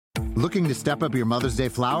Looking to step up your Mother's Day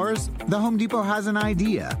flowers? The Home Depot has an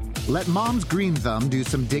idea. Let Mom's Green Thumb do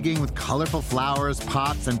some digging with colorful flowers,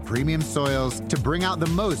 pots, and premium soils to bring out the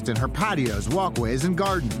most in her patios, walkways, and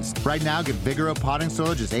gardens. Right now, get Vigoro potting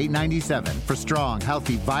soil just $8.97 for strong,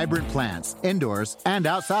 healthy, vibrant plants, indoors and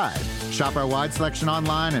outside. Shop our wide selection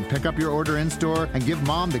online and pick up your order in-store and give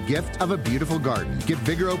Mom the gift of a beautiful garden. Get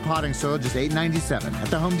Vigoro potting soil just $8.97 at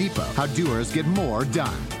the Home Depot. How doers get more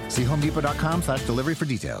done. See homedepot.com/delivery for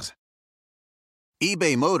details.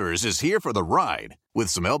 eBay Motors is here for the ride. With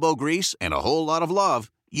some elbow grease and a whole lot of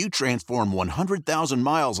love, you transform 100,000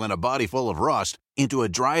 miles and a body full of rust into a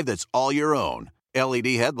drive that's all your own.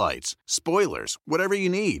 LED headlights, spoilers, whatever you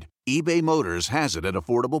need, eBay Motors has it at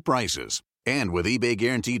affordable prices. And with eBay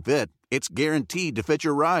Guaranteed Fit, it's guaranteed to fit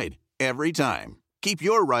your ride every time. Keep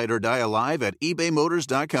your ride or die alive at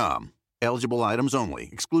ebaymotors.com. Eligible items only.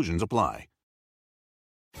 Exclusions apply.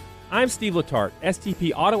 I'm Steve Letarte,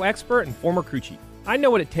 STP auto expert and former crew chief. I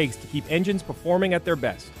know what it takes to keep engines performing at their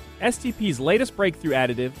best. STP's latest breakthrough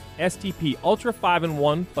additive, STP Ultra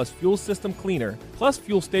 5-in-1 plus Fuel System Cleaner plus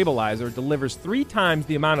Fuel Stabilizer, delivers 3 times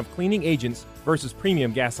the amount of cleaning agents versus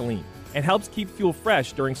premium gasoline and helps keep fuel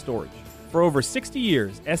fresh during storage. For over 60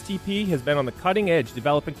 years, STP has been on the cutting edge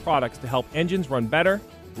developing products to help engines run better,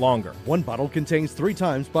 longer. One bottle contains 3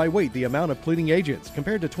 times by weight the amount of cleaning agents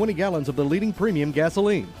compared to 20 gallons of the leading premium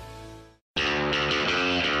gasoline.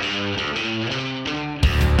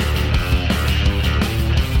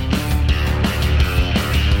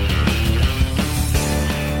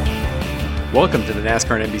 Welcome to the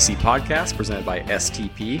NASCAR and NBC podcast presented by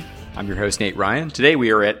STP. I'm your host, Nate Ryan. Today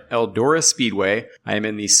we are at Eldora Speedway. I am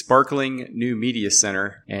in the sparkling new media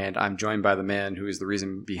center, and I'm joined by the man who is the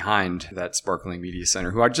reason behind that sparkling media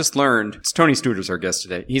center, who I just learned, it's Tony Stewart is our guest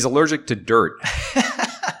today. He's allergic to dirt.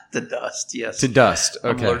 To dust, yes. To dust,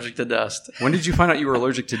 okay. I'm allergic to dust. When did you find out you were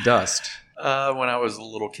allergic to dust? When I was a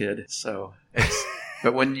little kid, so it's...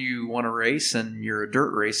 But when you want to race and you're a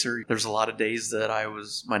dirt racer, there's a lot of days that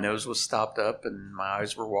my nose was stopped up and my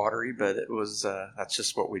eyes were watery, but it was, that's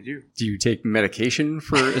just what we do. Do you take medication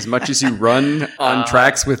for as much as you run on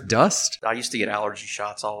tracks with dust? I used to get allergy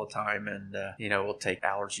shots all the time, and, we'll take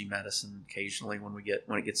allergy medicine occasionally when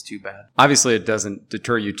it gets too bad. Obviously, it doesn't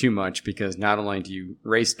deter you too much because not only do you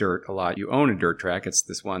race dirt a lot, you own a dirt track. It's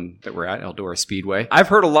this one that we're at, Eldora Speedway. I've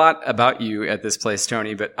heard a lot about you at this place,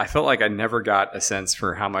 Tony, but I felt like I never got a sense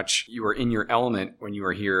for how much you were in your element when you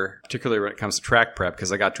were here, particularly when it comes to track prep, because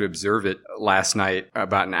I got to observe it last night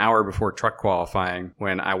about an hour before truck qualifying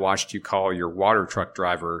when I watched you call your water truck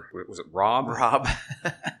driver, was it Rob? Rob.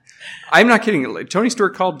 I'm not kidding. Tony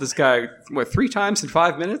Stewart called this guy, 3 times in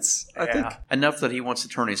 5 minutes, I think? Enough that he wants to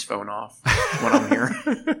turn his phone off when I'm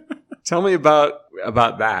here. Tell me about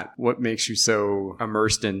that. What makes you so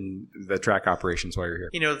immersed in the track operations while you're here?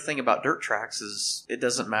 The thing about dirt tracks is it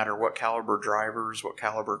doesn't matter what caliber drivers, what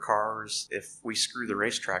caliber cars. If we screw the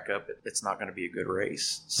racetrack up, it's not going to be a good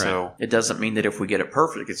race. So right. It doesn't mean that if we get it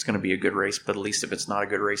perfect, it's going to be a good race. But at least if it's not a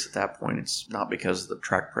good race at that point, it's not because of the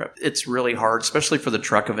track prep. It's really hard, especially for the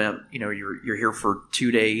truck event. You're here for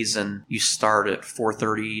 2 days and you start at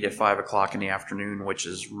 4:30 to 5 o'clock in the afternoon, which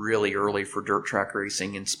is really early for dirt track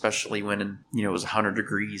racing, and especially when it was 100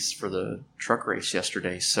 degrees for the truck race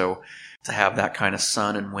yesterday. So to have that kind of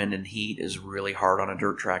sun and wind and heat is really hard on a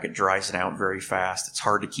dirt track. It dries it out very fast. It's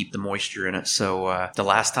hard to keep the moisture in it. So the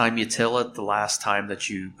last time you till it, the last time that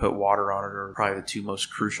you put water on it are probably the 2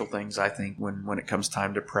 most crucial things, I think, when it comes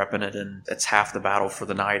time to prepping it. And it's half the battle for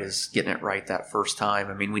the night is getting it right that first time.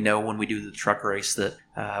 I mean, we know when we do the truck race that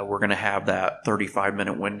we're going to have that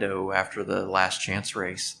 35-minute window after the last chance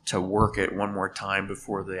race to work it one more time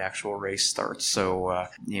before the actual race starts. So,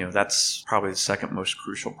 that's probably the second most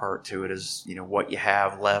crucial part to it is, what you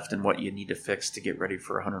have left and what you need to fix to get ready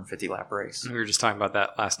for a 150-lap race. We were just talking about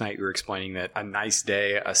that last night. You were explaining that a nice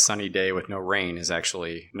day, a sunny day with no rain is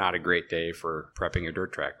actually not a great day for prepping a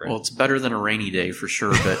dirt track, right? Well, it's better than a rainy day for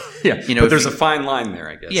sure, but yeah, but there's a fine line there,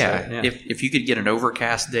 I guess. Yeah, right? If you could get an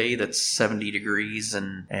overcast day that's 70 degrees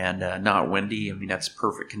and not windy, I mean, that's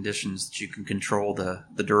perfect conditions that you can control the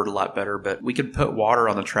dirt a lot better. But we could put water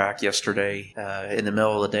on the track yesterday in the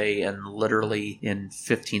middle of the day and literally in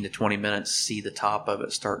 15 to 20 minutes see the top of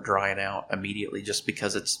it start drying out immediately just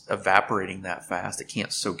because it's evaporating that fast. It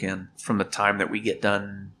can't soak in from the time that we get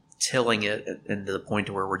done tilling it and to the point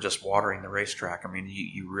to where we're just watering the racetrack. I mean,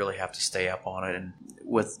 you really have to stay up on it. And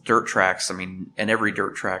with dirt tracks, I mean, and every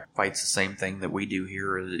dirt track fights the same thing that we do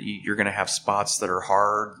here. You're going to have spots that are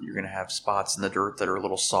hard. You're going to have spots in the dirt that are a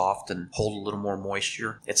little soft and hold a little more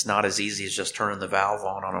moisture. It's not as easy as just turning the valve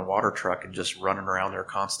on a water truck and just running around their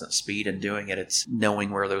constant speed and doing it. It's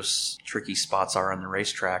knowing where those tricky spots are on the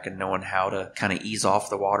racetrack and knowing how to kind of ease off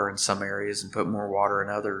the water in some areas and put more water in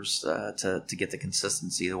others to get the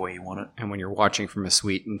consistency the way you want it. And when you're watching from a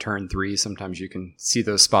suite in turn 3, sometimes you can see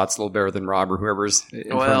those spots a little better than Rob or whoever's in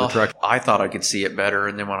front of the truck. I thought I could see it better,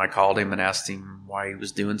 and then when I called him and asked him why he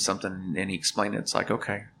was doing something, and he explained it, it's like,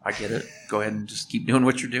 okay, I get it. Go ahead and just keep doing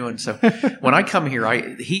what you're doing. So when I come here,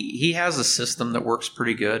 he has a system that works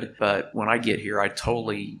pretty good, but when I get here, I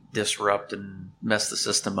totally disrupt and mess the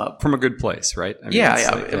system up. From a good place, right? I mean,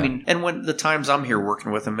 I mean, and when the times I'm here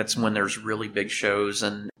working with him, it's when there's really big shows,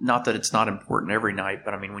 and not that it's not important every night,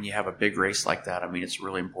 but I mean, when you have a big race like that, I mean, it's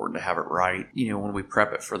really important to have it right. You know, when we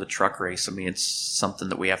prep it for the truck race, I mean, it's something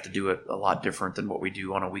that we have to do it a lot different than what we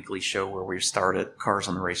do on a weekly show where we start at cars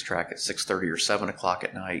on the racetrack at 6:30 or 7 o'clock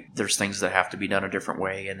at night. There's things that have to be done a different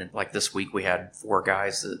way. And like this week, we had 4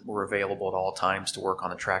 guys that were available at all times to work on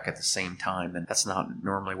the track at the same time. And that's not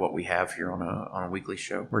normally what we have here on a weekly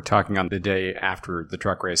show. We're talking on the day after the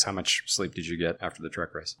truck race. How much sleep did you get after the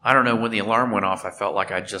truck race? I don't know. When the alarm went off, I felt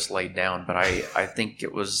like I just laid down, but I think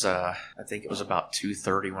it was about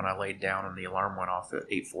 2:30 when I laid down, and the alarm went off at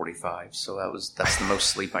 8:45. So that's the most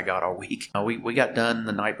sleep I got all week. We got done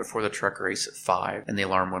the night before the truck race at 5, and the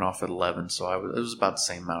alarm went off at 11. So it was about the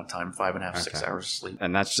same amount of time, 5.5, 6 hours of sleep.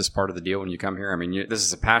 And that's just part of the deal when you come here. I mean, this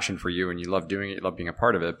is a passion for you, and you love doing it, you love being a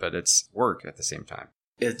part of it, but it's work at the same time.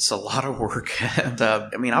 It's a lot of work. And,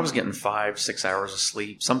 I mean, I was getting 5-6 hours of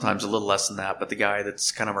sleep, sometimes a little less than that. But the guy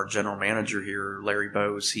that's kind of our general manager here, Larry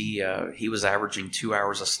Bowes, he was averaging 2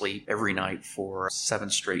 hours of sleep every night for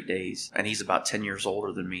 7 straight days. And he's about 10 years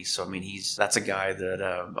older than me. So, I mean, that's a guy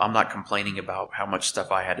that I'm not complaining about how much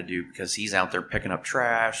stuff I had to do, because he's out there picking up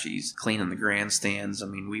trash. He's cleaning the grandstands. I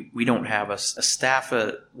mean, we don't have a staff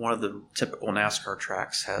at one of the typical NASCAR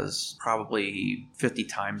tracks has probably 50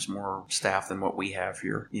 times more staff than what we have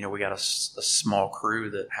here. You know, we got a small crew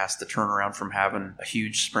that has to turn around from having a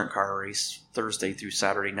huge sprint car race Thursday through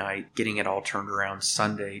Saturday night, getting it all turned around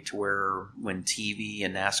Sunday to where when TV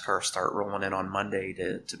and NASCAR start rolling in on Monday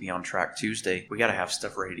to be on track Tuesday, we got to have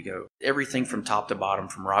stuff ready to go. Everything from top to bottom,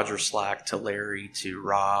 from Roger Slack to Larry to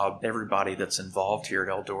Rob, everybody that's involved here at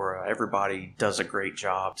Eldora, everybody does a great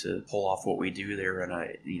job to pull off what we do there in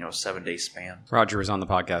a 7-day span. Roger was on the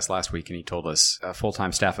podcast last week, and he told us a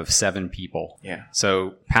full-time staff of 7 people. Yeah.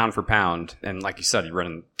 So pound for pound, and like you said, you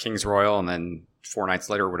run Kings Royal, and then 4 nights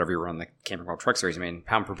later, or whatever you run the Camping World Truck Series. I mean,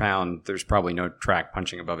 pound for pound, there's probably no track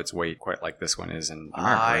punching above its weight quite like this one is in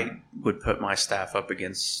America. I would put my staff up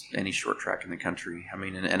against any short track in the country. I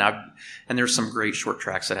mean, and there's some great short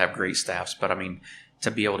tracks that have great staffs, but I mean,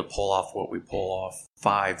 to be able to pull off what we pull off,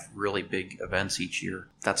 5 really big events each year,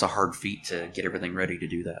 that's a hard feat to get everything ready to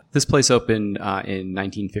do that. This place opened in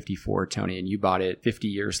 1954, Tony, and you bought it 50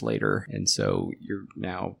 years later. And so you're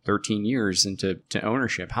now 13 years into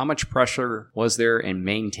ownership. How much pressure was there in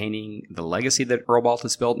maintaining the legacy that Earl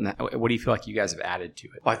Baltes built? And what do you feel like you guys have added to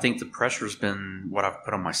it? Well, I think the pressure's been what I've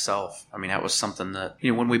put on myself. I mean, that was something that,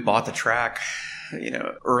 when we bought the track,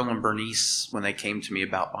 Earl and Bernice, when they came to me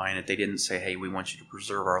about buying it, they didn't say, hey, we want you to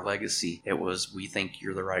preserve our legacy. It was, we think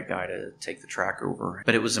you're the right guy to take the track over.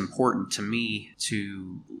 But it was important to me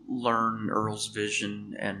to learn Earl's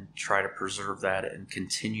vision and try to preserve that and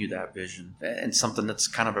continue that vision. And something that's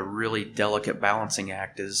kind of a really delicate balancing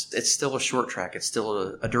act is it's still a short track. It's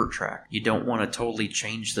still a dirt track. You don't want to totally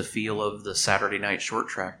change the feel of the Saturday night short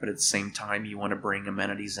track, but at the same time, you want to bring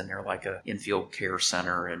amenities in there like a infield care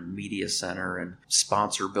center and media center and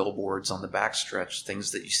sponsor billboards on the backstretch,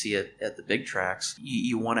 things that you see at the big tracks.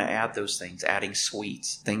 You want to add those things, adding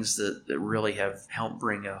suites, things that really have helped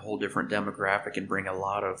bring a whole different demographic and bring a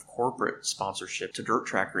lot of corporate sponsorship to dirt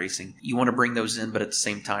track racing. You want to bring those in, but at the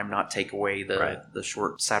same time not take away the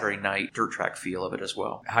short Saturday night dirt track feel of it as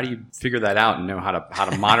well. How do you figure that out and know how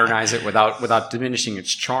to modernize it without diminishing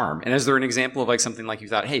its charm? And is there an example of like something like you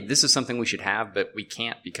thought, hey, this is something we should have, but we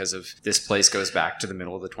can't because of this place goes back to the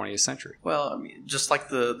middle of the 20th century? Well, I mean, just like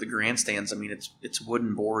the grandstands, I mean, it's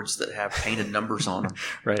wooden boards that have painted numbers on them.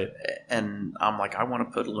 Right. And I'm like, I want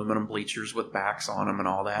to put aluminum bleachers with backs on them and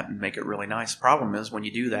all that and make it really nice. Problem is, when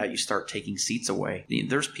you do that, you start taking seats away.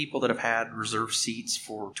 There's people that have had reserved seats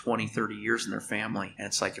for 20, 30 years in their family. And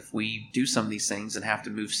it's like, if we do some of these things and have to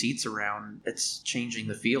move seats around, it's changing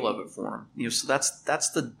the feel of it for them. You know, so that's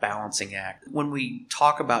the balancing act. When we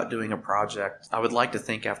talk about doing a project, I would like to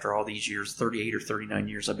think after all these years, 38 or 39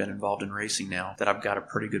 years I've been involved in racing now, that I've got a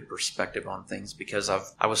pretty good perspective on things, because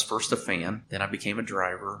I was first a fan, then I became a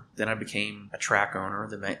driver, then I became a track owner,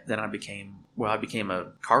 then I became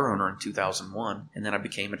a car owner in 2001, and then I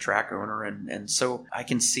became a track owner, and so I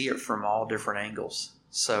can see it from all different angles.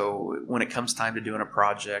 So when it comes time to doing a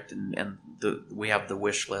project, and we have the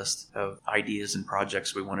wish list of ideas and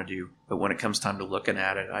projects we want to do, but when it comes time to looking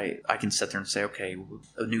at it, I can sit there and say, okay,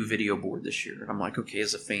 a new video board this year. And I'm like, okay,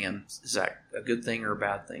 as a fan, is that a good thing or a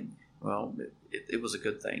bad thing? Well, it was a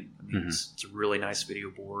good thing. I mean, it's a really nice video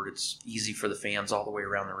board. It's easy for the fans all the way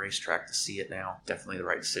around the racetrack to see it now. Definitely the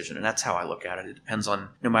right decision. And that's how I look at it. It depends on,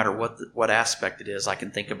 no matter what aspect it is, I can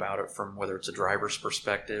think about it from whether it's a driver's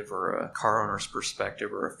perspective or a car owner's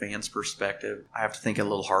perspective or a fan's perspective. I have to think a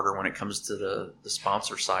little harder when it comes to the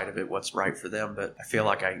sponsor side of it, what's right for them. But I feel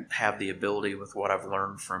like I have the ability, with what I've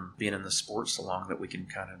learned from being in the sport so long, that we can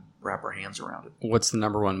kind of wrap our hands around it. What's the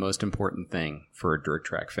number one most important thing for a dirt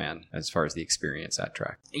track fan as far as the experience at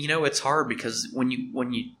track? You know, it's hard, because when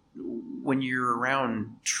you're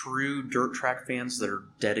around true dirt track fans that are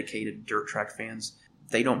dedicated dirt track fans,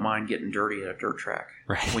 they don't mind getting dirty at a dirt track.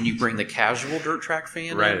 Right. When you bring the casual dirt track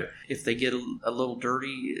fan right. in, if they get a little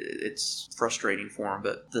dirty, it's frustrating for them.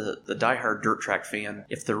 But the diehard dirt track fan,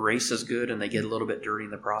 if the race is good and they get a little bit dirty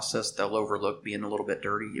in the process, they'll overlook being a little bit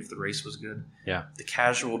dirty if the race was good. Yeah. The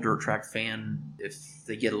casual dirt track fan, if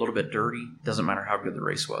they get a little bit dirty, doesn't matter how good the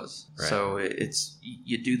race was. Right. So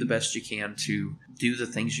you do the best you can to do the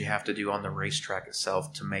things you have to do on the racetrack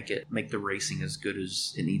itself to make the racing as good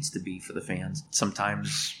as it needs to be for the fans.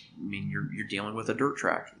 Sometimes, I mean, you're dealing with a dirt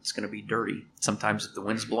track. It's going to be dirty. Sometimes if the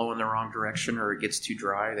wind's blowing the wrong direction or it gets too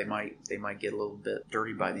dry, they might get a little bit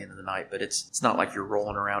dirty by the end of the night. But it's not like you're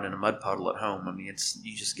rolling around in a mud puddle at home. I mean,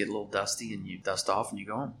 you just get a little dusty and you dust off and you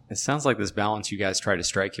go home. It sounds like this balance you guys try to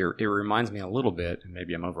strike here, it reminds me a little bit, and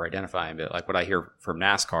maybe I'm over-identifying, but like what I hear from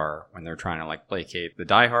NASCAR when they're trying to like placate the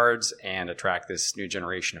diehards and attract this new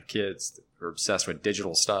generation of kids who are obsessed with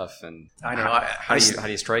digital stuff. And I know. How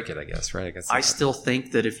do you strike it, I guess, right? I still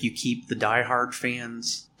think that if you keep the diehard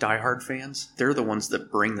fans, they're the ones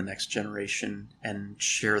that bring the next generation and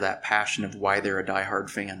share that passion of why they're a diehard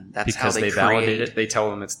fan. That's because how they validate it. They tell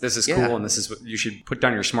them this is Yeah. cool, and this is what you should put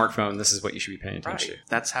down your smartphone. This is what you should be paying attention Right.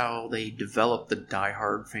 That's how they develop the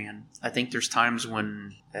diehard fan. I think there's times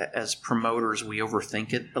when, as promoters, we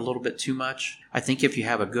overthink it a little bit too much. I think if you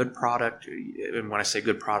have a good product, and when I say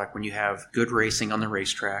good product, when you have good racing on the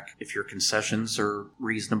racetrack, if your concessions are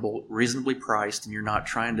reasonably priced, and you're not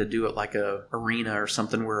trying to do it like a arena or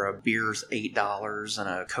something where a beer's $8 and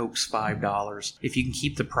a Coke's $5, if you can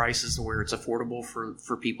keep the prices where it's affordable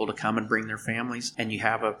for people to come and bring their families, and you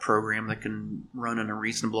have a program that can run in a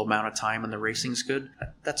reasonable amount of time and the racing's good,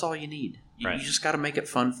 that's all you need. Right. You just got to make it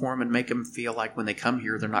fun for them and make them feel like when they come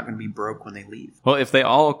here, they're not going to be broke when they leave. Well, if they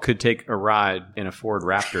all could take a ride in a Ford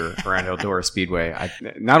Raptor around Eldora Speedway,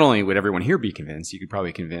 not only would everyone here be convinced, you could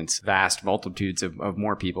probably convince vast multitudes of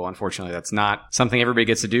more people. Unfortunately, that's not something everybody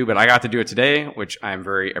gets to do, but I got to do it today, which I'm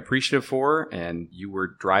very appreciative for. And you were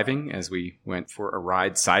driving as we went for a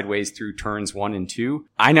ride sideways through turns 1 and 2.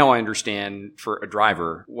 I know I understand for a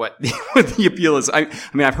driver what the appeal is. I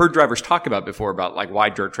mean, I've heard drivers talk about before about like why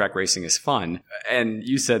dirt track racing is fun. And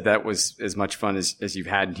you said that was as much fun as you've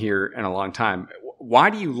had here in a long time.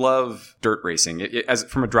 Why do you love dirt racing as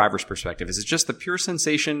from a driver's perspective? Is it just the pure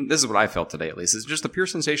sensation? This is what I felt today, at least. Is it just the pure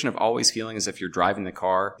sensation of always feeling as if you're driving the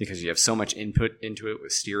car because you have so much input into it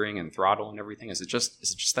with steering and throttle and everything? Is it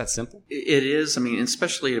just that simple? It is. I mean,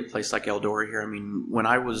 especially at a place like Eldora here. I mean, when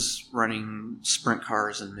I was running sprint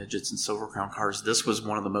cars and midgets and Silver Crown cars, this was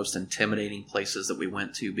one of the most intimidating places that we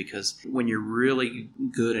went to, because when you're really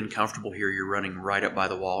good and comfortable here, you're running right up by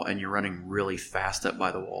the wall, and you're running really fast up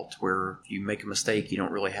by the wall to where if you make a mistake, you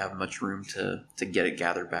don't really have much room to get it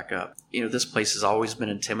gathered back up. You know, this place has always been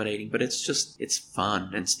intimidating, but it's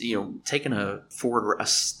fun. And, you know, taking a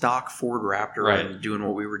stock Ford Raptor right. and doing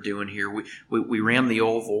what we were doing here. We ran the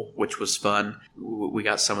oval, which was fun. We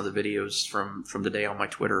got some of the videos from the day on my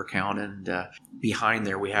Twitter account, and behind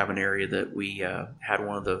there we have an area that we had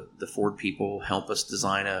one of the Ford people help us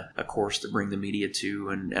design a course to bring the media to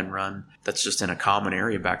and run. That's just in a common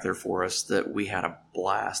area back there for us that we had a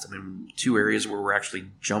blast. I mean, 2 areas where we're actually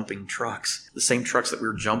jumping trucks. The same trucks that we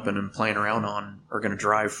were jumping and playing around on are going to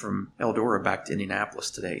drive from Eldora back to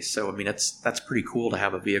Indianapolis today. So, I mean, that's pretty cool to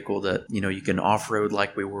have a vehicle that, you can off-road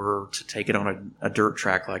like we were, to take it on a dirt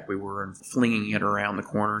track like we were, and flinging it around the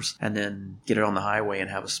corners, and then get it on the highway and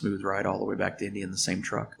have a smooth ride all the way back to Indy in the same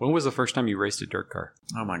truck. When was the first time you raced a dirt car?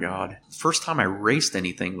 Oh my God. First time I raced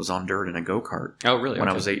anything was on dirt in a go-kart. Oh, really? When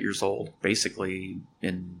Okay. I was 8 years old. Basically,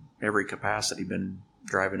 in every capacity, been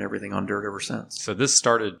driving everything on dirt ever since. So this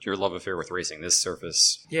started your love affair with racing, this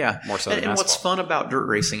surface. Yeah. More so than And what's asphalt. fun about dirt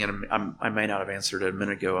racing, and I may not have answered it a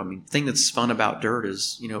minute ago, I mean, the thing that's fun about dirt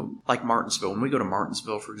is, like Martinsville. When we go to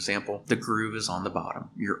Martinsville, for example, the groove is on the bottom.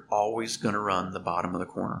 You're always going to run the bottom of the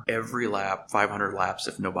corner. Every lap, 500 laps,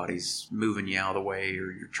 if nobody's moving you out of the way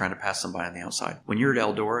or you're trying to pass somebody on the outside. When you're at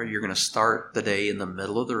Eldora, you're going to start the day in the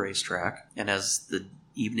middle of the racetrack, and as the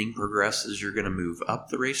evening progresses, you're going to move up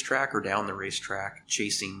the racetrack or down the racetrack,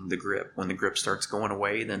 chasing the grip. When the grip starts going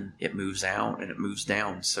away, then it moves out and it moves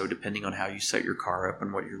down. So depending on how you set your car up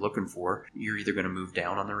and what you're looking for, you're either going to move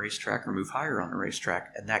down on the racetrack or move higher on the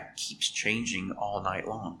racetrack. And that keeps changing all night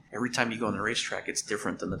long. Every time you go on the racetrack, it's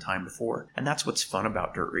different than the time before. And that's what's fun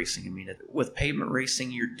about dirt racing. I mean, with pavement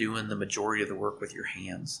racing, you're doing the majority of the work with your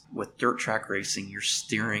hands. With dirt track racing, you're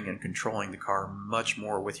steering and controlling the car much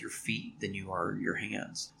more with your feet than you are your hands.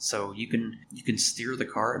 So you can steer the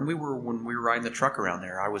car, and when we were riding the truck around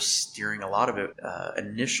there, I was steering a lot of it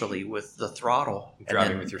initially with the throttle,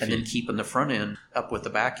 Driving with your feet, and then keeping the front end up with the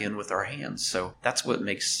back end with our hands. So that's what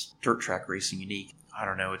makes dirt track racing unique. I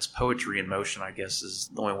don't know, it's poetry in motion, I guess, is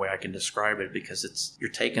the only way I can describe it, because you're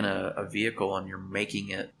taking a vehicle and you're making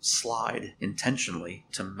it slide intentionally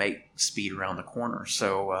to make speed around the corner.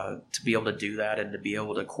 So to be able to do that and to be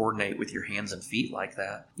able to coordinate with your hands and feet like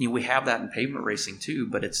that, we have that in pavement racing too,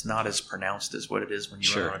 but it's not as pronounced as what it is when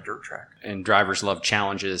you run on a dirt track. And drivers love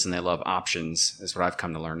challenges and they love options, is what I've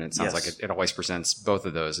come to learn. It sounds like it always presents both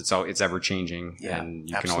of those. It's ever changing, and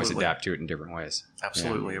you can always adapt to it in different ways.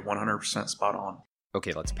 Absolutely, 100% spot on.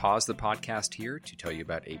 Okay, let's pause the podcast here to tell you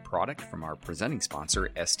about a product from our presenting sponsor,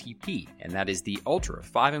 STP, and that is the Ultra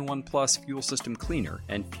 5-in-1 Plus Fuel System Cleaner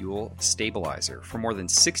and Fuel Stabilizer. For more than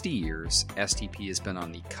 60 years, STP has been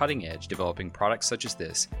on the cutting edge developing products such as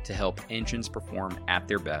this to help engines perform at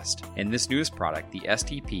their best. And this newest product, the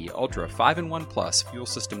STP Ultra 5-in-1 Plus Fuel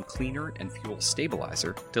System Cleaner and Fuel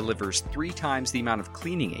Stabilizer, delivers 3 times the amount of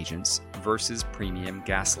cleaning agents versus premium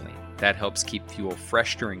gasoline. That helps keep fuel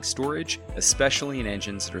fresh during storage, especially in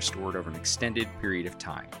engines that are stored over an extended period of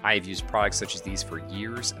time. I have used products such as these for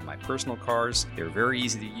years in my personal cars. They're very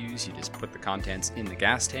easy to use. You just put the contents in the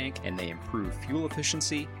gas tank and they improve fuel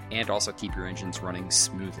efficiency and also keep your engines running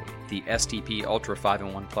smoothly. The STP Ultra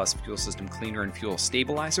 5-in-1 Plus Fuel System Cleaner and Fuel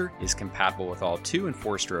Stabilizer is compatible with all 2- and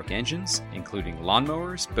 4-stroke engines, including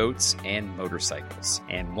lawnmowers, boats, and motorcycles.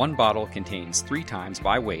 And one bottle contains 3 times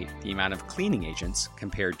by weight the amount of cleaning agents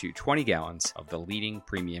compared to 20 gallons of the leading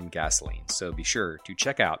premium gasoline. So be sure to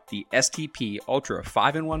check out the STP Ultra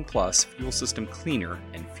 5-in-1 Plus Fuel System Cleaner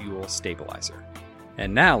and Fuel Stabilizer.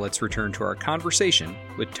 And now let's return to our conversation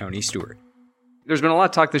with Tony Stewart. There's been a lot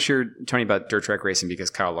of talk this year, Tony, about dirt track racing because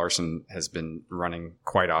Kyle Larson has been running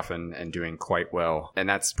quite often and doing quite well. And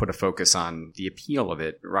that's put a focus on the appeal of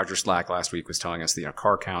it. Roger Slack last week was telling us that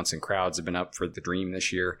car counts and crowds have been up for the Dream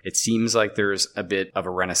this year. It seems like there's a bit of a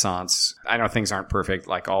renaissance. I know things aren't perfect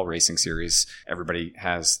like all racing series. Everybody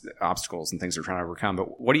has obstacles and things they're trying to overcome.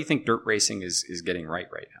 But what do you think dirt racing is getting right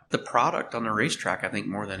now? The product on the racetrack, I think,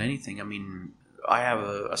 more than anything. I mean, I have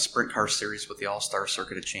a sprint car series with the All-Star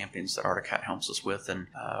Circuit of Champions that Arctic Cat helps us with, and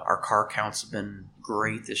our car counts have been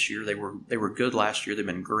great this year. They were good last year. They've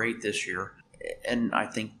been great this year. And I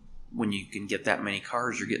think when you can get that many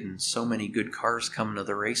cars, you're getting so many good cars coming to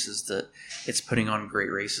the races that it's putting on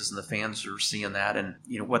great races, and the fans are seeing that. And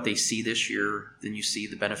what they see this year, then you see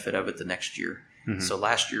the benefit of it the next year. Mm-hmm. So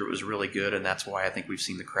last year it was really good, and that's why I think we've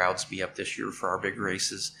seen the crowds be up this year for our big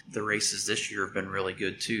races. The races this year have been really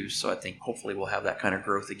good too, so I think hopefully we'll have that kind of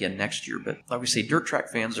growth again next year. But like we say, dirt track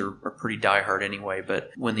fans are pretty diehard anyway, but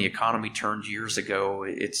when the economy turned years ago,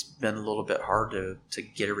 it's been a little bit hard to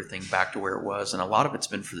get everything back to where it was, and a lot of it's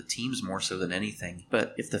been for the teams more so than anything.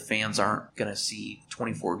 But if the fans aren't going to see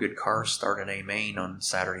 24 good cars start in A Main on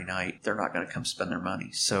Saturday night, they're not going to come spend their money.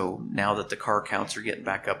 So now that the car counts are getting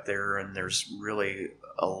back up there and there's really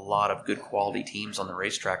a lot of good quality teams on the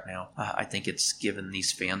racetrack now. I think it's given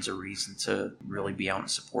these fans a reason to really be out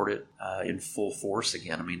and support it in full force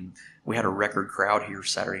again. I mean, we had a record crowd here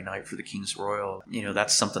Saturday night for the Kings Royal.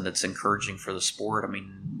 That's something that's encouraging for the sport. I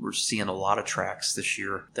mean, we're seeing a lot of tracks this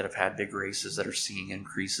year that have had big races that are seeing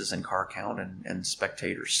increases in car count and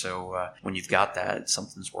spectators. So when you've got that,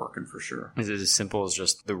 something's working for sure. Is it as simple as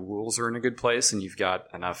just the rules are in a good place and you've got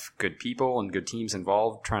enough good people and good teams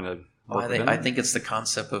involved trying to I think it's the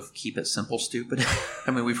concept of keep it simple, stupid.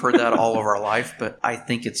 I mean, we've heard that all of our life, but I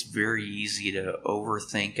think it's very easy to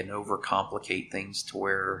overthink and overcomplicate things to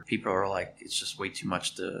where people are like, it's just way too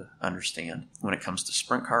much to understand. When it comes to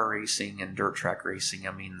sprint car racing and dirt track racing,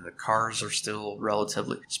 I mean, the cars are still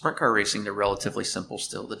sprint car racing, they're relatively simple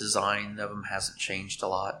still. The design of them hasn't changed a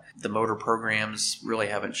lot. The motor programs really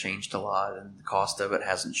haven't changed a lot, and the cost of it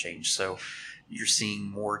hasn't changed. So you're seeing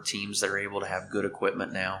more teams that are able to have good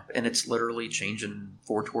equipment now. And it's literally changing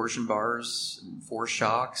 4 torsion bars and 4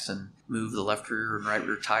 shocks and move the left rear and right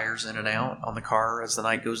rear tires in and out on the car as the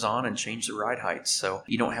night goes on and change the ride heights. So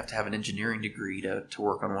you don't have to have an engineering degree to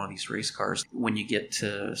work on one of these race cars. When you get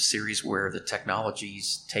to series where the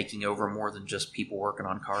technology's taking over more than just people working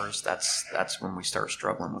on cars, that's when we start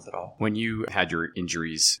struggling with it all. When you had your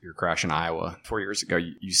injuries, your crash in Iowa 4 years ago,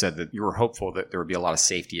 you said that you were hopeful that there would be a lot of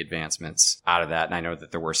safety advancements out of that. And I know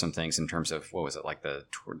that there were some things in terms of, what was it, like the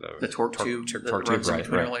torque tube that runs in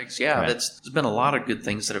between your legs. Yeah, there's been a lot of good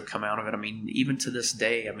things that have come out of it. I mean, even to this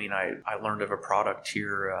day, I mean, I learned of a product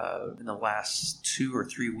here in the last 2 or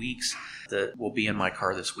 3 weeks that will be in my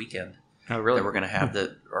car this weekend. Oh, really? That we're going to have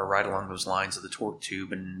that are right along those lines of the torque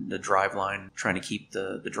tube and the drive line, trying to keep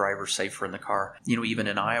the driver safer in the car. Even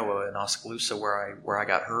in Iowa, in Oskaloosa, where I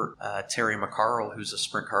got hurt, Terry McCarl, who's a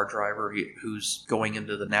sprint car driver, who's going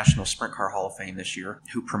into the National Sprint Car Hall of Fame this year,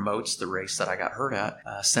 who promotes the race that I got hurt at,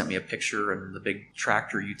 sent me a picture, and the big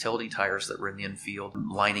tractor utility tires that were in the infield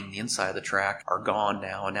lining the inside of the track are gone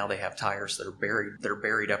now, and now they have tires that are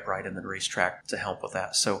buried upright in the racetrack to help with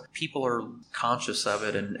that. So people are conscious of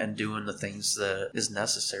it and doing the things that is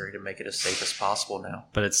necessary to make it as safe as possible now.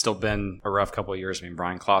 But it's still been a rough couple of years. I mean,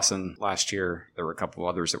 Brian Clausen last year, there were a couple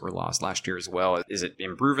others that were lost last year as well. Is it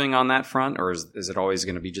improving on that front, or is it always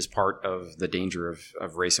going to be just part of the danger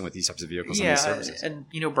of racing with these types of vehicles on these surfaces? And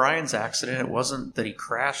Brian's accident, it wasn't that he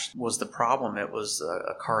crashed was the problem. It was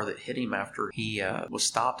a car that hit him after he was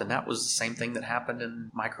stopped, and that was the same thing that happened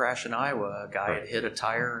in my crash in Iowa. A guy had hit a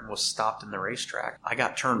tire and was stopped in the racetrack. I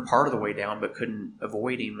got turned part of the way down, but couldn't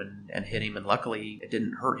avoid him and hit him, and luckily it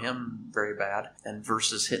didn't hurt him very bad. And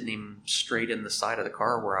versus hitting him straight in the side of the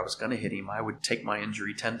car where I was going to hit him, I would take my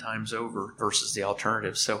injury 10 times over versus the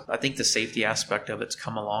alternative. So I think the safety aspect of it's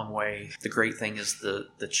come a long way. The great thing is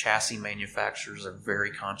the chassis manufacturers are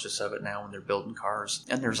very conscious of it now when they're building cars.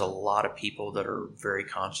 And there's a lot of people that are very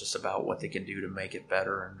conscious about what they can do to make it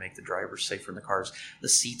better and make the drivers safer in the cars. The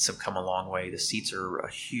seats have come a long way. The seats are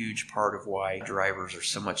a huge part of why drivers are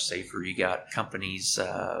so much safer. You got companies,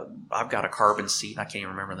 I've got a carbon seat. I can't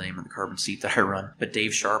even remember the name of the carbon seat that I run, but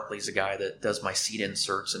Dave Sharpley's a guy that does my seat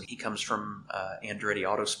inserts, and he comes from Andretti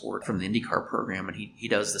Autosport from the IndyCar program, and he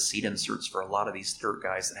does the seat inserts for a lot of these dirt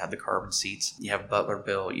guys that have the carbon seats. You have Butler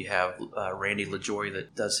Bill, you have Randy LaJoy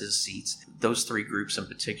that does his seats. Those 3 groups in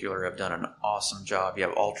particular have done an awesome job. You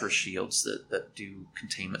have Ultra Shields that do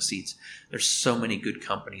containment seats. There's so many good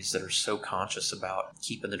companies that are so conscious about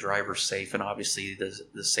keeping the drivers safe, and obviously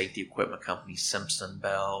the safety equipment companies, Simpson,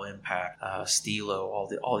 Bell, Impact, Stilo,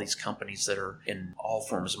 all these companies that are in all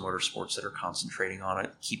forms of motorsports that are concentrating on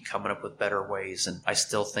it, keep coming up with better ways. And I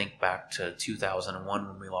still think back to 2001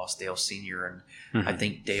 when we lost Dale Sr., and I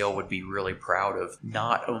think Dale would be really proud of,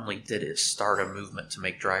 not only did it start a movement to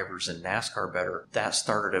make drivers in NASCAR better, that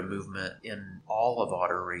started a movement in all of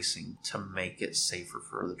auto racing to make it safer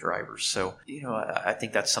for the drivers. So, I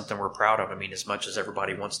think that's something we're proud of. I mean, as much as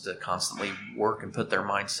everybody wants to constantly work and put their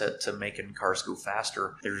mindset to making cars go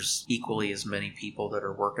faster, there's equally as many people that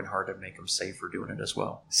are working hard to make them safer doing it as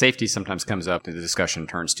well. Safety sometimes comes up. The discussion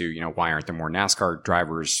turns to, why aren't there more NASCAR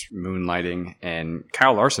drivers moonlighting? And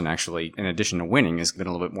Kyle Larson actually, in addition to winning, has been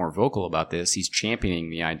a little bit more vocal about this. He's championing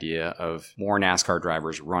the idea of more NASCAR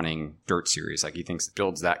drivers running dirt series. Like, he thinks it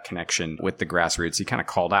builds that connection with the grassroots. He kind of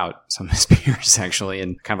called out some of his peers actually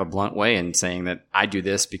in kind of a blunt way and saying that I do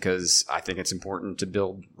this because I think it's important to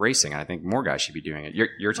build racing. I think more guys should be doing it.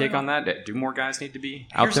 Your take on that? Do more guys need to be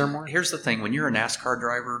out there more? Here's the thing. When you're a NASCAR NASCAR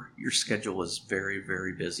driver, your schedule is very,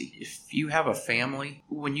 very busy. If you have a family,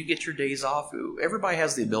 when you get your days off, everybody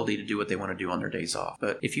has the ability to do what they want to do on their days off.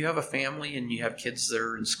 But if you have a family and you have kids that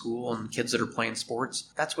are in school and kids that are playing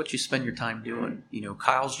sports, that's what you spend your time doing. You know,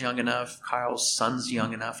 Kyle's young enough, Kyle's son's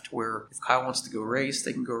young enough to where if Kyle wants to go race,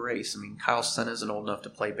 they can go race. I mean, Kyle's son isn't old enough to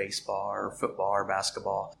play baseball or football or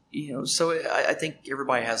basketball. You know, so I think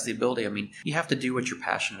everybody has the ability. I mean, you have to do what you're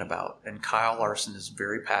passionate about. And Kyle Larson is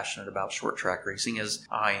very passionate about short track racing, as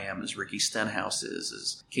I am, as Ricky Stenhouse is,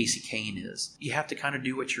 as Casey Kane is. You have to kind of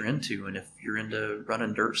do what you're into. And if you're into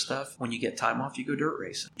running dirt stuff, when you get time off, you go dirt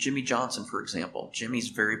racing. Jimmy Johnson, for example. Jimmy's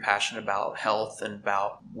very passionate about health and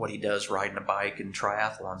about what he does riding a bike and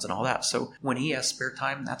triathlons and all that. So when he has spare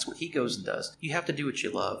time, that's what he goes and does. You have to do what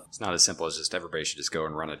you love. It's not as simple as just everybody should just go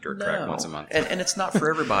and run a dirt track once a month. And it's not for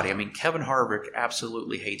everybody. I mean, Kevin Harvick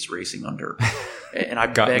absolutely hates racing on dirt. And I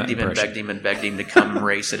begged him and begged him to come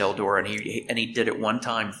race at Eldora, and he did it one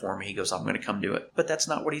time for me. He goes, I'm going to come do it. But that's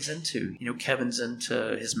not what he's into. You know, Kevin's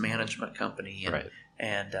into his management company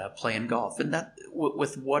and playing golf. And that,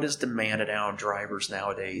 with what is demanded on drivers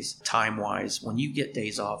nowadays, time-wise, when you get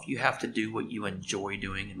days off, you have to do what you enjoy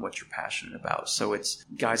doing and what you're passionate about. So it's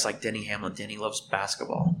guys like Denny Hamlin. Denny loves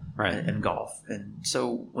basketball and golf. And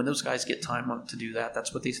so when those guys get time to do that,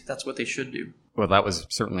 that's what they should do. Well, that was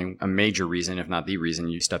certainly a major reason, if not the reason,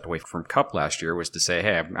 you stepped away from Cup last year, was to say,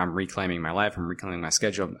 hey, I'm reclaiming my life. I'm reclaiming my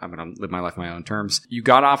schedule. I'm going to live my life on my own terms. You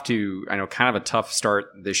got off to, I know, kind of a tough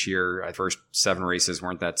start this year. The first 7 races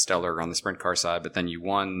weren't that stellar on the sprint car side, but then you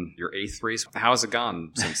won your 8th race. How has it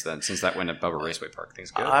gone since then, since that win at Bubba Raceway Park? Things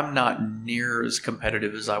good? I'm not near as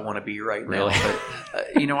competitive as I want to be right now. Really?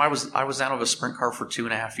 But, you know, I was out of a sprint car for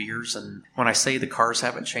 2.5 years, and when I say the cars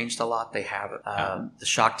haven't changed a lot, they haven't. The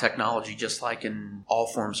shock technology, just like in all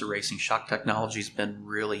forms of racing, shock technology has been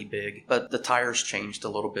really big, but the tires changed a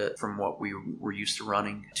little bit from what we were used to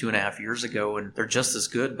running 2.5 years ago, and they're just as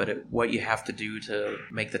good, but what you have to do to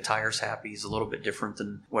make the tires happy is a little bit different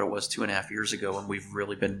than what it was 2.5 years ago, and we've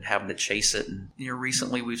really been having to chase it. And you know,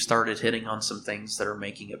 recently we've started hitting on some things that are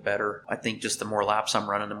making it better. I think just the more laps I'm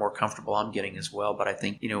running, the more comfortable I'm getting as well. But I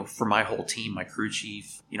think, you know, for my whole team, my crew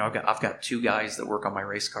chief, you know, I've got 2 guys that work on my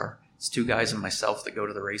race car. It's 2 guys and myself that go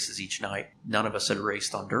to the races each night. None of us had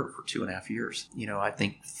raced on dirt for 2.5 years. You know, I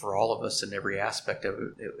think for all of us in every aspect of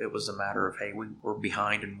it, it was a matter of, hey, we're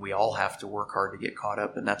behind and we all have to work hard to get caught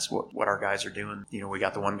up. And that's what our guys are doing. You know, we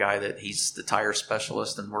got the one guy that he's the tire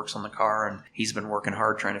specialist and works on the car, and he's been working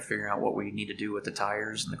hard trying to figure out what we need to do with the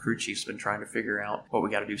tires. And the crew chief's been trying to figure out what we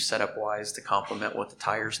got to do setup wise to complement what the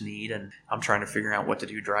tires need. And I'm trying to figure out what to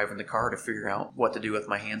do driving the car to figure out what to do with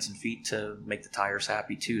my hands and feet to make the tires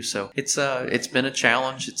happy too. So it's been a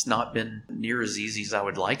challenge. It's not been near as easy as I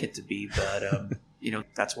would like it to be, but you know,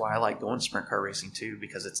 that's why I like going sprint car racing too,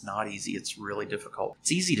 because it's not easy. It's really difficult.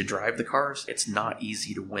 It's easy to drive the cars. It's not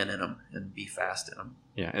easy to win in them and be fast in them.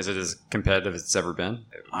 Yeah. Is it as competitive as it's ever been?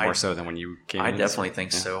 More so than when you came in? I definitely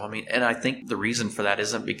think so. I mean, and I think the reason for that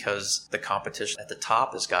isn't because the competition at the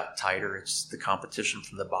top has got tighter. It's the competition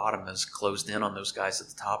from the bottom has closed in on those guys at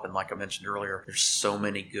the top. And like I mentioned earlier, there's so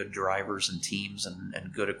many good drivers and teams and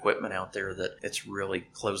good equipment out there that it's really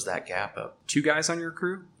closed that gap up. 2 guys on your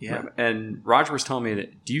crew? Yeah. And Roger was telling me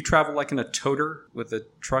that, do you travel like in a toter with a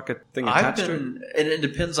truck thing attached to it? And it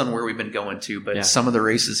depends on where we've been going to, but some of the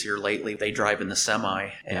races here lately, they drive in the semi,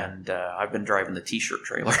 and I've been driving the T-shirt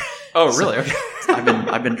trailer. Oh, really? Okay.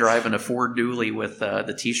 I've been driving a Ford Dually with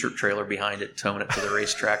the T-shirt trailer behind it, towing it to the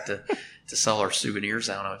racetrack to sell our souvenirs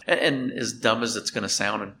out of. And as dumb as it's going to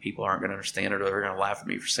sound, and people aren't going to understand it, or they're going to laugh at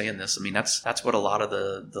me for saying this, I mean, that's what a lot of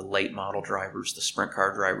the late model drivers, the sprint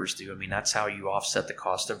car drivers do. I mean, that's how you offset the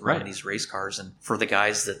cost of running these race cars. And for the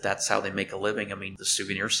guys that's how they make a living, I mean, the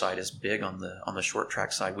souvenir side is big on the short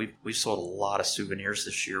track side. We've sold a lot of souvenirs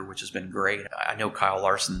this year, which has been great. I know Kyle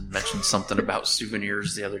Larson mentioned something about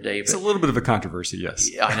souvenirs the other day. But it's a little bit of a controversy, yes.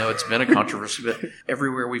 I know it's been a controversy, but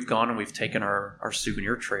everywhere we've gone and we've taken our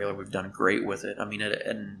souvenir trailer, we've done great with it. I mean,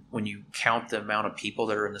 and when you count the amount of people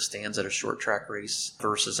that are in the stands at a short track race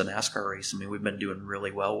versus a NASCAR race, I mean, we've been doing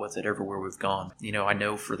really well with it everywhere we've gone. You know, I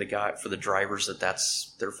know for the drivers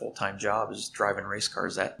that's their full-time job is driving race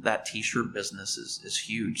cars. That T-shirt business is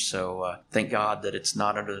huge. So thank God that it's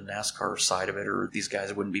not under the NASCAR side of it, or these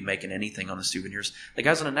guys wouldn't be making anything on the souvenirs. The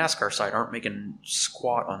guys on the NASCAR side aren't making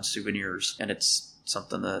squat on souvenirs, and it's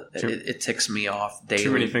something that it ticks me off daily.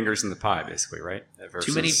 Too many fingers in the pie, basically, right?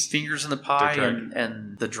 Too many fingers in the pie,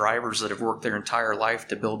 and the drivers that have worked their entire life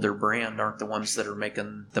to build their brand aren't the ones that are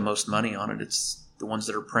making the most money on it. It's the ones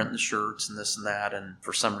that are printing the shirts and this and that. And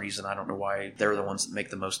for some reason, I don't know why they're the ones that make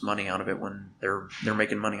the most money out of it when they're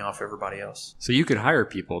making money off everybody else. So you could hire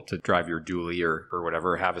people to drive your dually or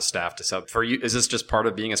whatever, have a staff to sub for you. Is this just part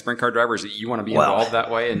of being a sprint car driver? Is it you want to be involved that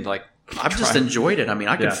way and like? I've just enjoyed it. I mean,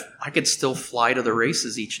 I could still fly to the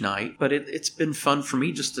races each night, but it's been fun for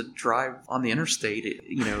me just to drive on the interstate.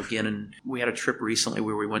 Again, and we had a trip recently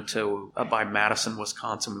where we went to up by Madison,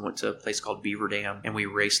 Wisconsin. We went to a place called Beaver Dam, and we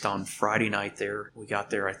raced on Friday night there. We got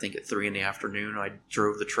there, I think, at 3 p.m. I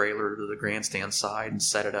drove the trailer to the grandstand side and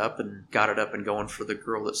set it up and got it up and going for the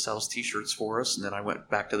girl that sells T-shirts for us. And then I went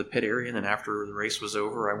back to the pit area, and then after the race was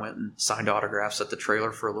over, I went and signed autographs at the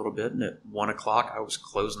trailer for a little bit. And at 1 o'clock, I was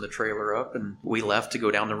closing the trailer up, and we left to go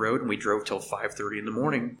down the road, and we drove till 5:30 in the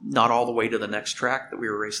morning, not all the way to the next track that we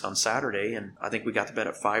were racing on Saturday. And I think we got to bed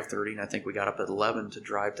at 5:30, and I think we got up at 11 to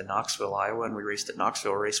drive to Knoxville, Iowa, and we raced at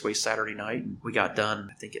Knoxville Raceway Saturday night. And we got done,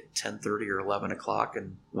 I think, at 10:30 or 11 o'clock,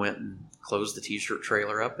 and went and closed the T-shirt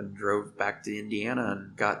trailer up and drove back to Indiana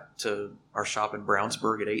and got to our shop in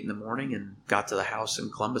Brownsburg at 8 in the morning and got to the house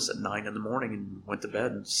in Columbus at 9 in the morning and went to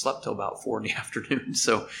bed and slept till about 4 in the afternoon.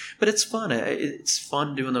 So, but it's fun. It's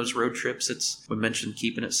fun doing those road trips. We mentioned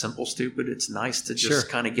keeping it simple, stupid. It's nice to just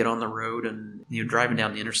kind of get on the road and, driving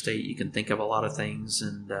down the interstate, you can think of a lot of things,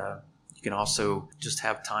 and you can also just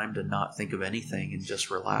have time to not think of anything and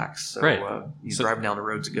just relax. So, driving down the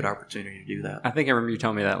road is a good opportunity to do that. I think I remember you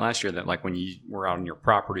telling me that last year, that like when you were out on your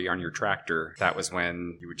property, on your tractor, that was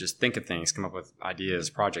when you would just think of things, come up with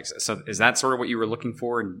ideas, projects. So is that sort of what you were looking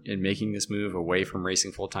for in making this move away from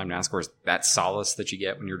racing full-time NASCAR? Is that solace that you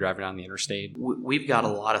get when you're driving down the interstate? We've got a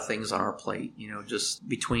lot of things on our plate, just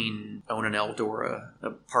between owning Eldora,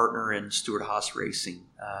 a partner in Stewart Haas Racing.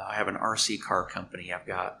 I have an RC car company. I've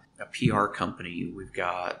got a PR company. We've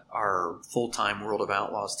got our full-time World of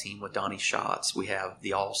Outlaws team with Donnie Schatz. We have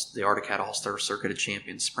the Arctic Cat All-Star Circuit of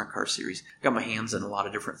Champions Sprint Car Series. Got my hands in a lot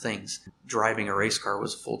of different things. Driving a race car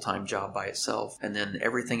was a full-time job by itself. And then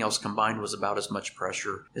everything else combined was about as much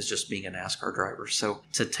pressure as just being a NASCAR driver. So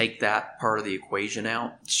to take that part of the equation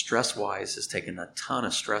out, stress-wise, has taken a ton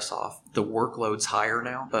of stress off. The workload's higher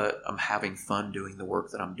now, but I'm having fun doing the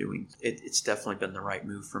work that I'm doing. It's definitely been the right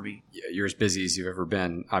move for me. Yeah, you're as busy as you've ever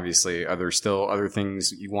been. Obviously, are there still other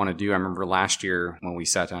things you want to do? I remember last year when we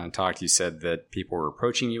sat down and talked, you said that people were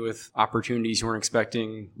approaching you with opportunities you weren't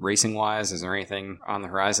expecting, racing-wise. Is there anything on the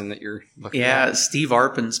horizon that you're looking at? Yeah, Steve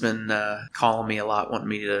Arpin's been calling me a lot, wanting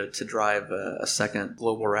me to drive a second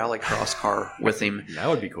Global Rallycross car with him. That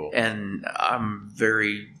would be cool. And I'm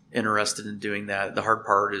very interested in doing that. The hard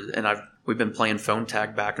part is, and we've been playing phone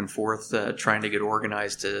tag back and forth, trying to get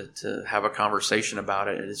organized to have a conversation about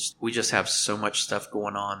it. We just have so much stuff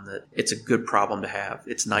going on that it's a good problem to have.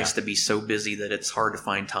 It's nice to be so busy that it's hard to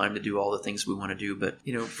find time to do all the things we want to do. But,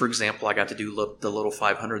 for example, I got to do the Little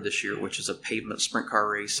 500 this year, which is a pavement sprint car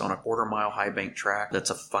race on a quarter-mile high bank track.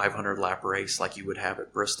 That's a 500-lap race like you would have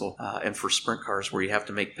at Bristol. And for sprint cars where you have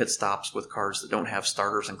to make pit stops with cars that don't have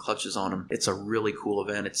starters and clutches on them, it's a really cool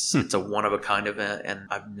event. It's a one-of-a-kind event, and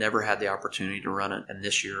I've never had the opportunity to run it, and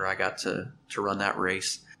this year I got to run that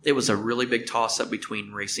race. It was a really big toss-up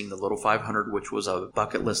between racing the Little 500, which was a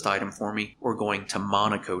bucket list item for me, or going to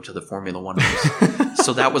Monaco to the Formula One race.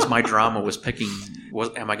 So that was my drama, was picking,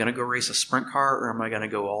 am I going to go race a sprint car, or am I going to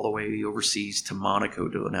go all the way overseas to Monaco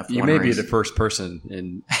to an F1 race? You may be the first person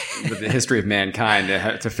in the history of mankind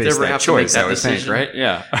to face that choice, I would think, right?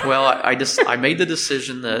 Yeah. Well, I made the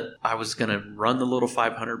decision that I was going to run the Little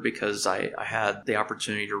 500 because I had the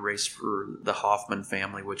opportunity to race for the Hoffman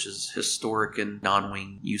family, which is historic in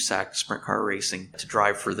non-wing USAC sprint car racing, to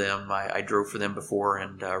drive for them. I drove for them before,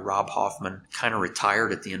 and Rob Hoffman kind of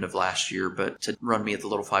retired at the end of last year, but to run me at the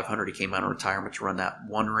Little 500, he came out of retirement to run that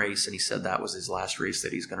one race, and he said that was his last race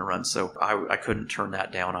that he's going to run. So I couldn't turn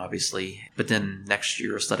that down, obviously. But then next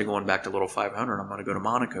year, instead of going back to Little 500, I'm going to go to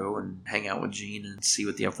Monaco and hang out with Gene and see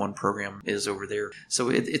what the F1 program is over there. So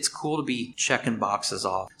it's cool to be checking boxes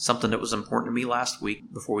off. Something that was important to me last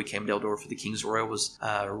week before we came to Eldora for the Kings Royal was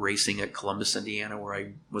racing at Columbus, Indiana, where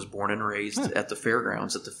I was born and raised at the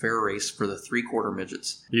fairgrounds, at the fair race for the 3/4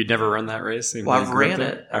 midgets. You'd never run that race? Well, I've ran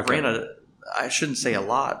it. I shouldn't say a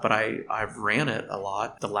lot, but I've ran it a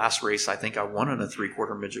lot. The last race I think I won in a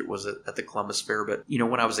 3/4 midget was at the Columbus Fair. But,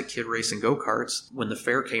 when I was a kid racing go-karts, when the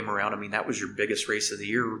fair came around, that was your biggest race of the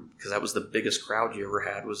year, because that was the biggest crowd you ever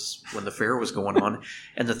had, was when the fair was going on.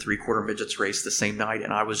 And the 3/4 midgets raced the same night.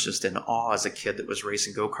 And I was just in awe as a kid that was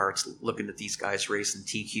racing go-karts, looking at these guys racing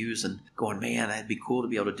TQs and going, man, that'd be cool to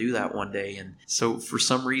be able to do that one day. And so for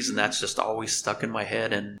some reason, that's just always stuck in my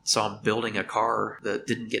head. And so I'm building a car that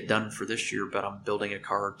didn't get done for this this year, but I'm building a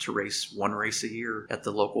car to race one race a year at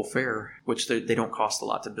the local fair, which they don't cost a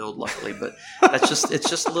lot to build, luckily. But it's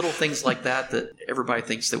just little things like that everybody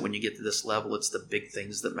thinks that when you get to this level, it's the big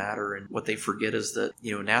things that matter. And what they forget is that,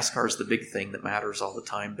 NASCAR is the big thing that matters all the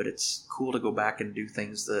time, but it's cool to go back and do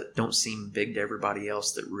things that don't seem big to everybody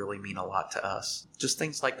else that really mean a lot to us. Just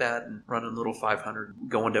things like that, and running little 500,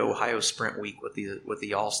 going to Ohio Sprint Week with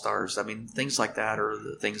the All-Stars. I mean, things like that are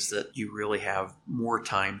the things that you really have more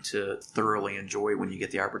time to thoroughly enjoy when you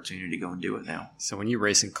get the opportunity to go and do it now. So when you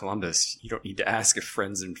race in Columbus, you don't need to ask if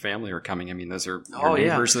friends and family are coming. I mean, those are your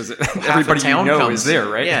neighbors. Yeah. Everybody you know is there,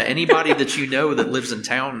 right? Yeah, anybody that you know that lives in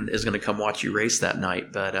town is going to come watch you race that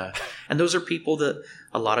night. But and those are people that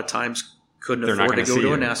a lot of times couldn't afford to go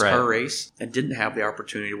to a NASCAR race and didn't have the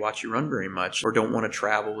opportunity to watch you run very much, or don't want to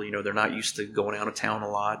travel. They're not used to going out of town a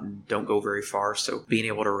lot and don't go very far. So being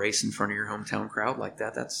able to race in front of your hometown crowd like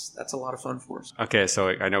that, that's a lot of fun for us. Okay, so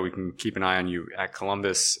I know we can keep an eye on you at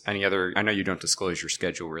Columbus. I know you don't disclose your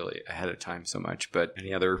schedule really ahead of time so much, but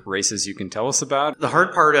any other races you can tell us about? The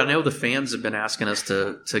hard part, I know the fans have been asking us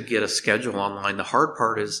to get a schedule online. The hard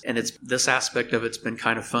part is, and it's this aspect of it's been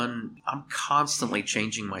kind of fun, I'm constantly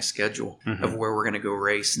changing my schedule of where we're going to go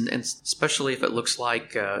race. And especially if it looks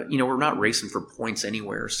like, we're not racing for points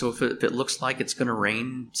anywhere. So if it looks like it's going to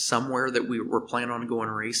rain somewhere that we're planning on going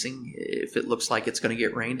racing, if it looks like it's going to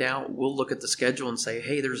get rained out, we'll look at the schedule and say,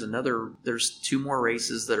 hey, there's 2 more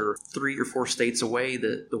races that are 3 or 4 states away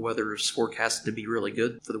that the weather is forecasted to be really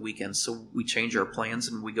good for the weekend. So we change our plans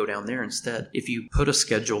and we go down there instead. If you put a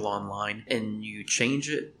schedule online and you change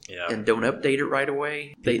it and don't update it right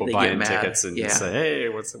away, People they buy get in mad. tickets and say, hey,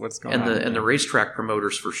 what's going on? And the racetrack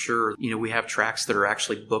promoters, for sure, we have tracks that are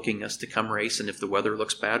actually booking us to come race, and if the weather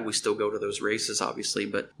looks bad, we still go to those races, obviously,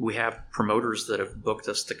 but we have promoters that have booked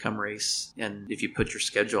us to come race, and if you put your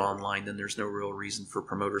schedule online, then there's no real reason for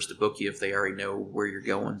promoters to book you if they already know where you're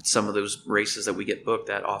going. Some of those races that we get booked,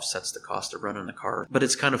 that offsets the cost of running the car, but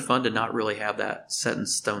it's kind of fun to not really have that set in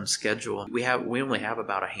stone schedule. We only have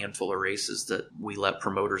about a handful of races that we let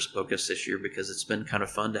promoters book us this year, because it's been kind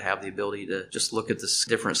of fun to have the ability to just look at the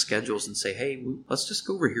different schedules and say, hey, let's just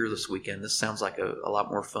go over here this weekend. This sounds like a lot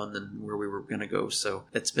more fun than where we were going to go. So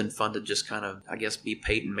it's been fun to just kind of, I guess, be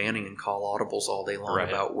Peyton Manning and call audibles all day long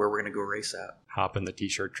about where we're going to go race at. Hop in the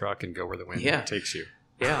t-shirt truck and go where the wind takes you.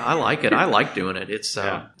 Yeah, I like it. I like doing it. It's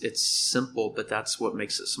simple, but that's what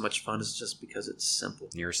makes it so much fun, is just because it's simple.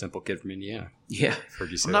 You're a simple kid from Indiana. Yeah.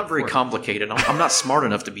 I'm not very complicated. I'm not smart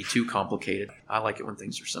enough to be too complicated. I like it when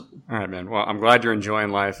things are simple. All right, man. Well, I'm glad you're enjoying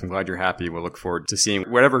life. I'm glad you're happy. We'll look forward to seeing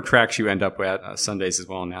whatever tracks you end up at Sundays as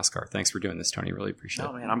well in NASCAR. Thanks for doing this, Tony. Really appreciate it.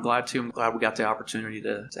 Oh, man, I'm glad to. I'm glad we got the opportunity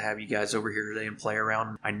to have you guys over here today and play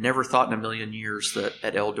around. I never thought in a million years that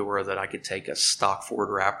at Eldora that I could take a stock Ford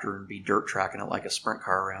Raptor and be dirt tracking it like a sprint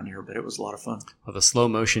car around here, but it was a lot of fun. Well, the slow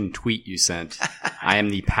motion tweet you sent, I am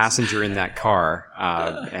the passenger in that car,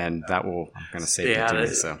 and that will, I'm going to save it to me.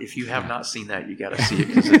 So. If you have not seen that, you got to see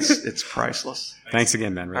it, because it's priceless. Thanks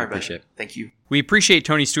again, man. Really appreciate it. Thank you. We appreciate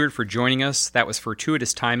Tony Stewart for joining us. That was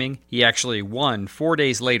fortuitous timing. He actually won 4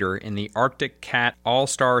 days later in the Arctic Cat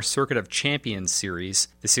All-Star Circuit of Champions series,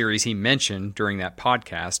 the series he mentioned during that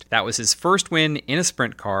podcast. That was his first win in a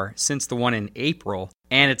sprint car since the one in April,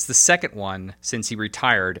 and it's the second one since he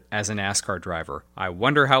retired as a NASCAR driver. I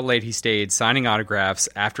wonder how late he stayed signing autographs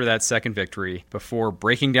after that second victory before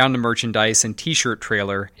breaking down the merchandise and t-shirt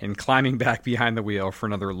trailer and climbing back behind the wheel for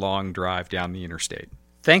another long drive down the interstate.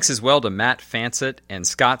 Thanks as well to Matt Fansett and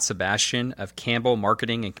Scott Sebastian of Campbell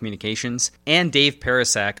Marketing and Communications, and Dave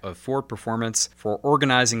Parasak of Ford Performance for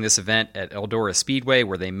organizing this event at Eldora Speedway,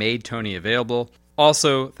 where they made Tony available.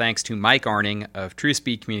 Also, thanks to Mike Arning of True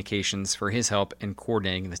Speed Communications for his help in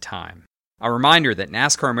coordinating the time. A reminder that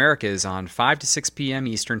NASCAR America is on 5 to 6 p.m.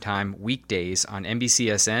 Eastern Time weekdays on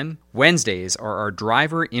NBCSN. Wednesdays are our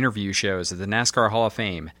driver interview shows at the NASCAR Hall of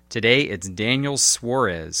Fame. Today, it's Daniel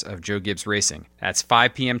Suarez of Joe Gibbs Racing. That's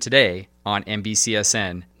 5 p.m. today on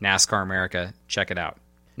NBCSN, NASCAR America. Check it out.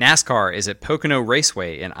 NASCAR is at Pocono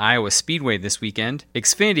Raceway and Iowa Speedway this weekend.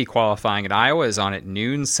 Xfinity qualifying at Iowa is on at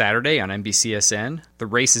noon Saturday on NBCSN. The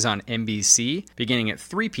race is on NBC, beginning at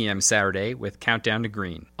 3 p.m. Saturday with Countdown to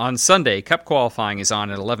Green. On Sunday, Cup qualifying is on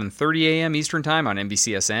at 11:30 a.m. Eastern Time on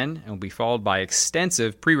NBCSN and will be followed by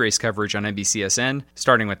extensive pre-race coverage on NBCSN,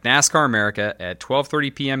 starting with NASCAR America at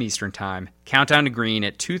 12:30 p.m. Eastern Time, Countdown to Green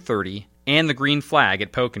at 2:30, and the Green Flag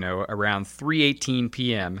at Pocono around 3:18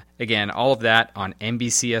 p.m. Again, all of that on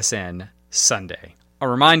NBCSN Sunday. A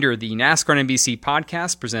reminder, the NASCAR and NBC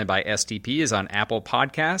podcast presented by STP is on Apple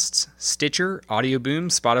Podcasts, Stitcher, Audio Boom,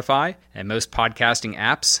 Spotify, and most podcasting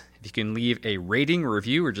apps. If you can leave a rating or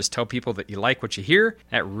review or just tell people that you like what you hear,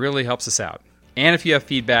 that really helps us out. And if you have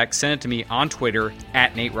feedback, send it to me on Twitter,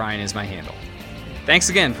 @NateRyan is my handle. Thanks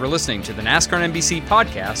again for listening to the NASCAR and NBC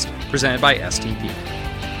podcast presented by STP.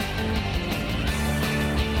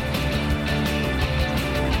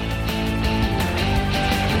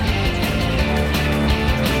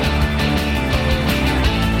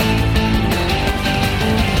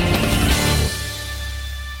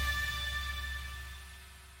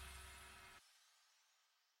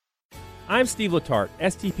 I'm Steve Letarte,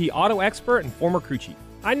 STP auto expert and former crew chief.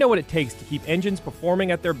 I know what it takes to keep engines performing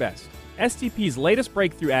at their best. STP's latest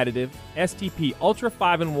breakthrough additive, STP Ultra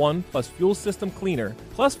 5-in-1 plus Fuel System Cleaner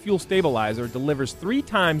plus Fuel Stabilizer, delivers 3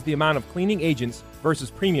 times the amount of cleaning agents versus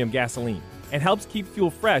premium gasoline and helps keep fuel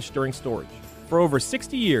fresh during storage. For over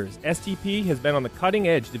 60 years, STP has been on the cutting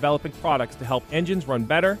edge developing products to help engines run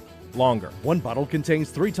better, longer. One bottle contains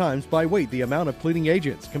 3 times by weight the amount of cleaning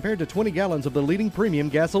agents compared to 20 gallons of the leading premium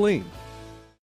gasoline.